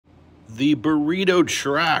The Burrito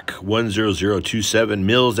Track, 10027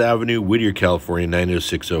 Mills Avenue, Whittier, California,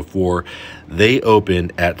 90604. They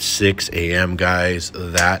open at 6 a.m., guys.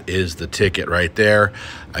 That is the ticket right there.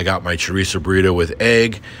 I got my chorizo burrito with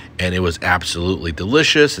egg, and it was absolutely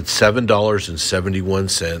delicious. It's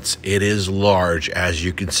 $7.71. It is large, as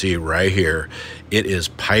you can see right here. It is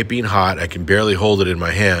piping hot. I can barely hold it in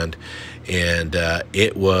my hand, and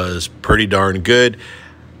it was pretty darn good.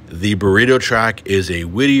 The Burrito Track is a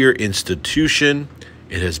Whittier institution.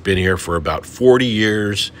 It has been here for about 40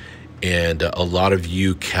 years, and a lot of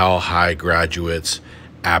you Cal High graduates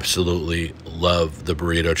absolutely love the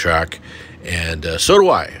Burrito Track, and so do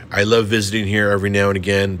I. I love visiting here every now and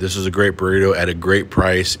again. This is a great burrito at a great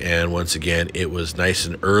price, and once again, it was nice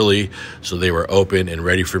and early, so they were open and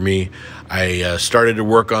ready for me. I started to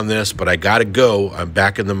work on this, but I gotta go. I'm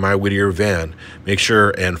back in my Whittier van. Make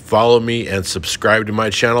sure and follow me and subscribe to my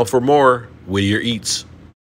channel for more Whittier Eats.